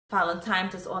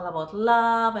Valentine's is all about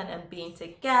love and being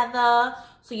together.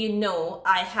 So you know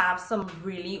I have some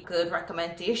really good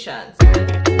recommendations.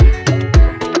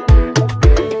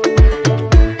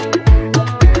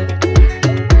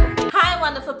 Hi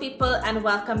wonderful people, and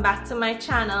welcome back to my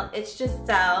channel. It's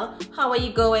Giselle. How are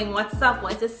you going? What's up?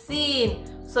 What's the scene?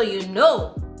 So you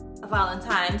know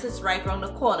Valentine's is right around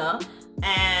the corner,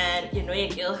 and you know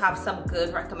you'll have some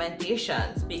good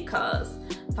recommendations because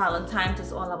Valentine's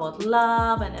is all about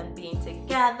love and being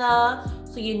together.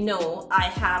 So you know I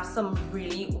have some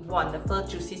really wonderful,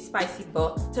 juicy, spicy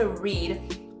books to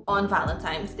read on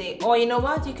Valentine's Day. Or you know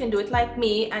what, you can do it like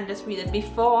me and just read it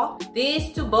before.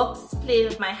 These two books played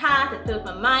with my heart, it played with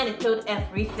my mind, it played with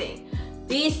everything.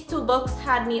 These two books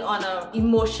had me on an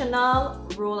emotional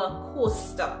roller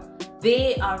coaster.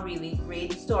 They are really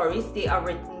great stories. They are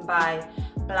written by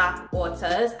Black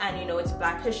authors, and you know it's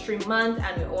Black History Month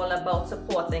and we're all about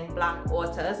supporting Black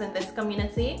authors in this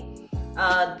community.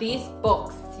 These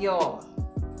books, y'all,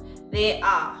 they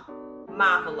are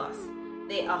marvelous.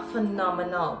 They are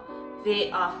phenomenal. They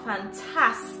are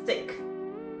fantastic.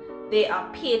 They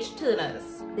are page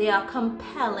turners. They are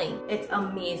compelling. It's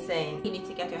amazing. You need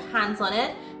to get your hands on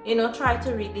it. You know, try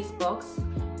to read these books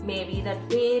maybe the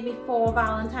day before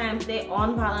Valentine's Day,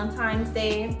 on Valentine's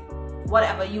Day.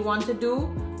 Whatever you want to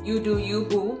do, you do you,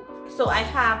 boo. So I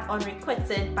have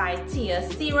Unrequited by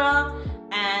Sirrah,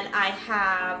 and I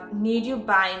have Need You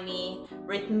By Me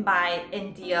written by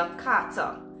Endiya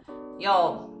Carter.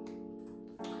 Yo,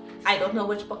 I don't know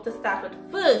which book to start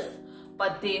with first,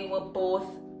 but they were both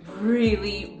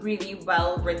really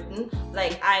well written.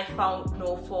 Like, I found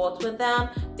no fault with them.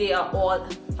 They are all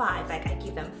 5, like I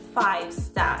give them 5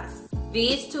 stars.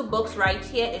 These two books right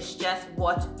here is just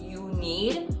what you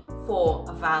need for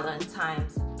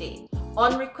Valentine's Day.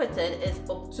 Unrequited is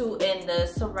book 2 in the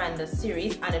Surrender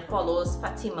series, and it follows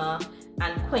Fatima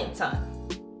and Quentin.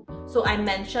 So I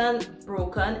mentioned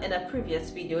Broken in a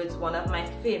previous video. It's one of my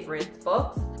favorite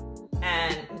books,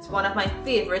 and it's one of my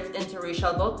favorite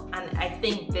interracial books, and I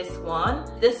think this one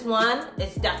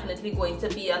is definitely going to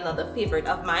be another favorite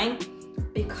of mine,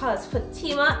 because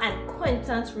Fatima and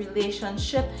Quentin's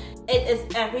relationship, it is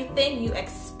everything you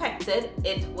expected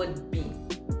it would be.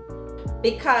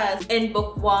 Because in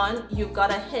book 1 you got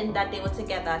a hint that they were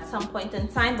together at some point in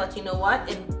time, but you know what,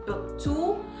 in book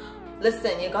 2,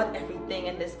 listen, you got everything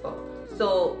in this book.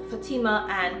 So Fatima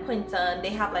and Quentin,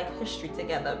 they have like history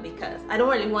together, because I don't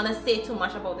really want to say too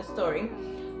much about the story,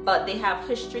 but they have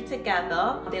history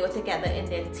together. They were together in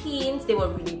their teens. They were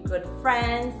really good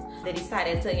friends. They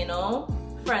decided to, you know,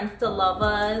 friends to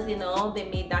lovers, you know, they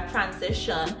made that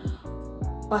transition,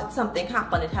 but something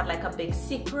happened. It had like a big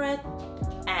secret,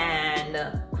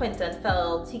 and Quentin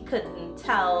felt he couldn't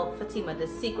tell Fatima the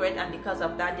secret, and because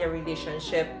of that their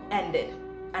relationship ended,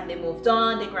 and they moved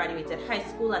on. They graduated high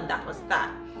school, and that was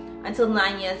that. Until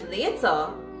 9 years later,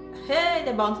 hey,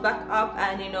 they bounced back up,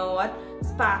 and you know what,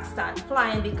 sparks start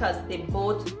flying, because they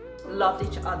both loved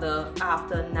each other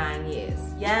after 9 years.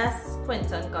 Yes,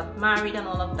 Quentin got married and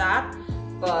all of that,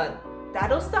 but that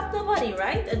don't stop nobody,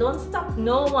 right? It don't stop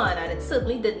no one, and it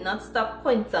certainly did not stop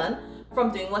Quentin from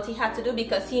doing what he had to do,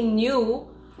 because he knew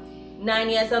 9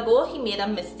 years ago he made a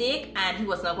mistake and he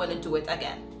was not going to do it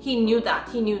again. He knew that,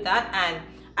 and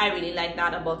I really like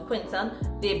that about Quentin.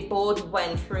 They both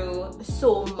went through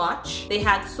so much. They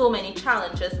had so many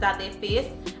challenges that they faced,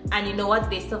 and you know what,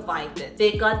 they survived it.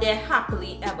 They got there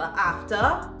happily ever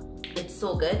after. It's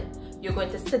so good. You're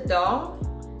going to sit down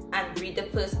and read the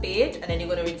first page, and then you're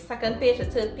going to read the second page, the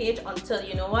third page, until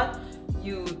you know what,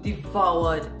 you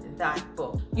devoured that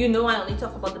book. You know I only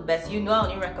talk about the best. You know I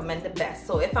only recommend the best.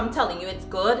 So if I'm telling you it's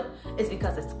good, it's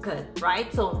because it's good,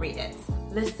 right? So read it.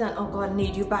 Listen, oh God,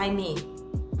 Need You By Me.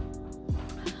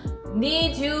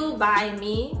 Need You By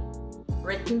Me,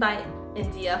 written by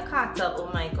Endiya Carter.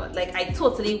 Oh my God, like I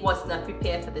totally was not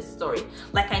prepared for this story.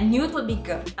 Like I knew it would be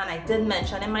good, and I did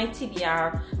mention in my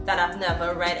TBR that I've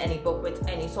never read any book with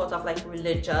any sort of like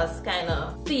religious kind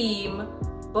of theme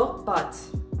book, but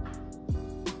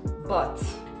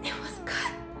it was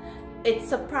good. It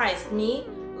surprised me,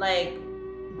 like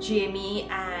Jamie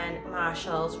and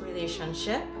Marshall's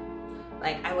relationship.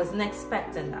 Like I wasn't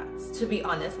expecting that, to be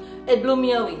honest. It blew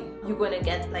me away. You're gonna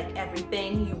get like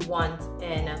everything you want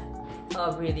in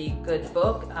a really good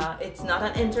book. It's not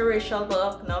an interracial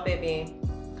book, no baby.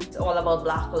 It's all about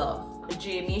Black love.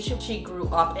 Jamie, she grew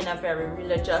up in a very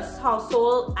religious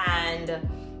household, and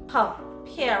her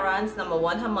parents, number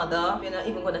one, her mother, we're not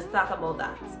even gonna start about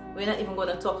that. We're not even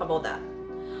gonna talk about that.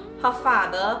 Her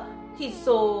father, he's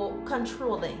so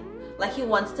controlling. Like he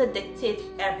wants to dictate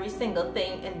every single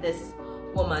thing in this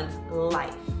woman's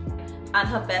life. and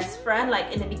her best friend.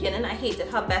 Like in the beginning, I hated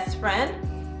her best friend,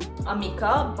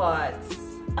 Amika, but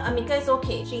Amika is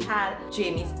okay. She had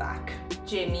Jamie's back.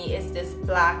 Jamie is this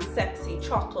black, sexy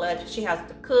chocolate. She has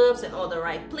the curves in all the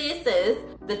right places.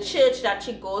 The church that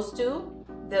she goes to,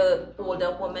 the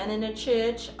older women in the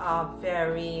church are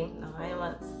very, no, I don't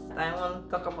want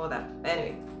to talk about that.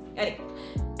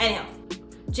 Anyhow,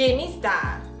 Jamie's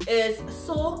dad is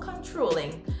so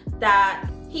controlling that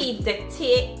he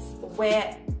dictates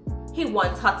where he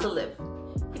wants her to live.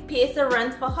 He pays the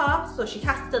rent for her, so she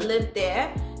has to live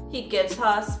there. He gives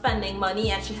her spending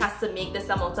money and she has to make this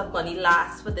amount of money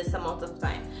last for this amount of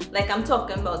time. Like I'm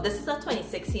talking about, this is a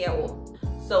 26-year-old.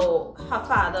 So her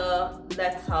father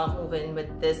lets her move in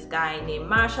with this guy named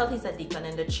Marshall. He's a deacon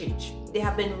in the church. They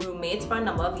have been roommates for a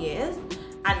number of years.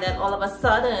 And then all of a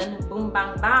sudden, boom,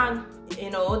 bang, bang, you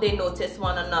know, they notice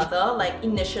one another. Like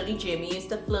initially Jamie used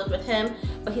to flirt with him,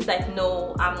 but he's like,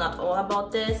 no, I'm not all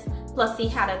about this. Plus he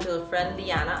had a girlfriend,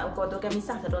 Liana. Oh God, don't get me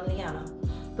started on Liana.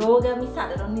 Don't get me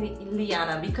started on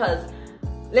Liana, because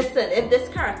listen, if this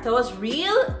character was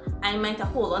real, I might have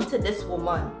hold on to this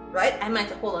woman, right? I might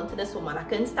have hold on to this woman. I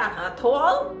couldn't stand her at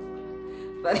all.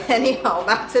 But anyhow,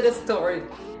 back to the story.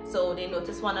 So they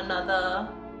notice one another.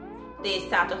 They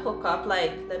start to hook up.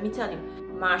 Like, let me tell you,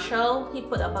 Marshall, he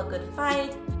put up a good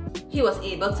fight. He was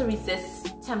able to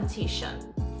resist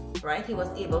temptation, right? He was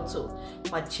able to.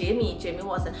 But Jamie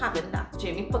wasn't having that.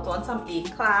 Jamie put on some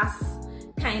A-class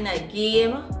kind of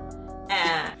game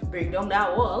and break down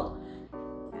that wall.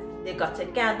 They got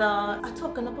together. I'm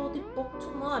talking about the book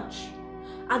too much.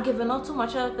 I'm giving out too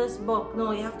much of this book.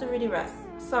 No, you have to read the rest.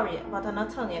 Sorry, but I'm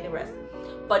not telling you the rest.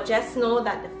 But just know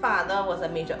that the father was a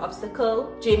major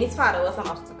obstacle. Jamie's father was an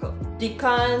obstacle.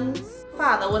 Deacon's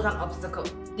father was an obstacle.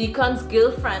 Deacon's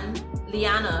girlfriend,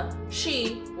 Liana,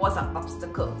 she was an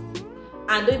obstacle.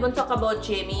 And don't even talk about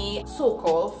Jamie's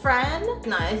so-called friend.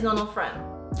 Nah, it's not no friend.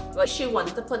 But she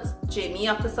wanted to put Jamie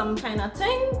up to some kind of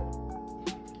thing.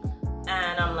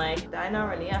 And I'm like, I'm not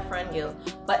really a friend, girl.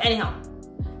 But anyhow,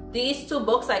 these two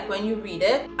books, like when you read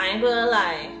it, I ain't gonna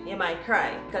lie, you might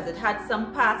cry. Because it had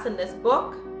some parts in this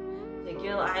book, the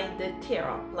girl, I did tear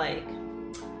up. Like,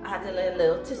 I had to let a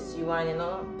little tissue and, you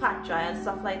know, pat dry and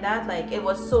stuff like that. Like, it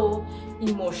was so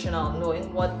emotional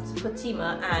knowing what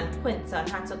Fatima and Quinton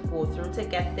had to go through to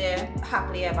get there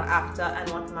happily ever after, and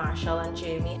what Marshall and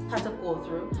Jamie had to go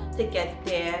through to get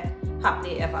there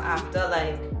happily ever after.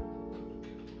 Like,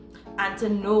 and to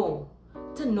know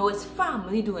it's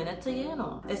family doing it to you, you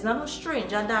know. It's not a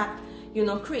stranger that, you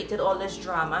know, created all this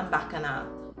drama and bacchanal.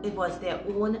 It was their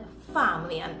own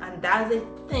family, and that's the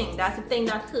thing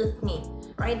that hurt me,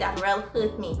 right? That really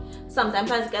hurt me.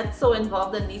 Sometimes I get so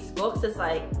involved in these books, it's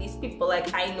like these people,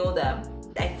 like I know them.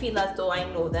 I feel as though I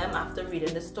know them after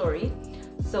reading the story.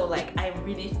 So like I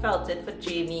really felt it for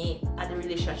Jamie and the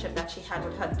relationship that she had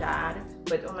with her dad.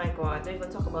 But oh my God, don't even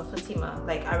talk about Fatima.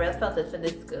 Like I really felt it for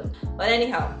this girl. But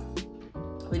anyhow,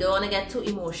 we don't want to get too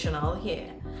emotional here.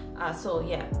 So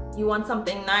yeah, you want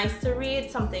something nice to read,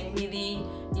 something really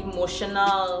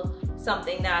emotional,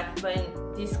 something that when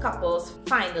these couples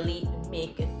finally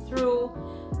make it through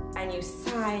and you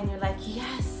sigh and you're like,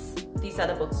 yes, these are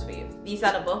the books for you. These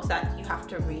are the books that you have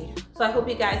to read. So I hope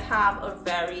you guys have a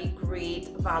very great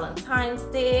Valentine's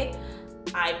Day.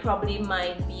 I probably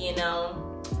might be, you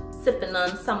know, sipping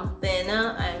on something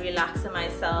and relaxing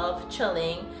myself,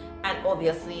 chilling, and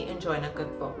obviously enjoying a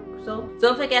good book. So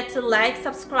don't forget to like,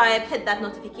 subscribe, hit that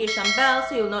notification bell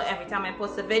so you'll know every time I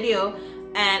post a video,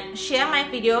 and share my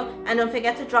video, and don't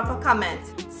forget to drop a comment.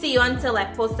 See you until I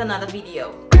post another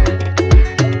video.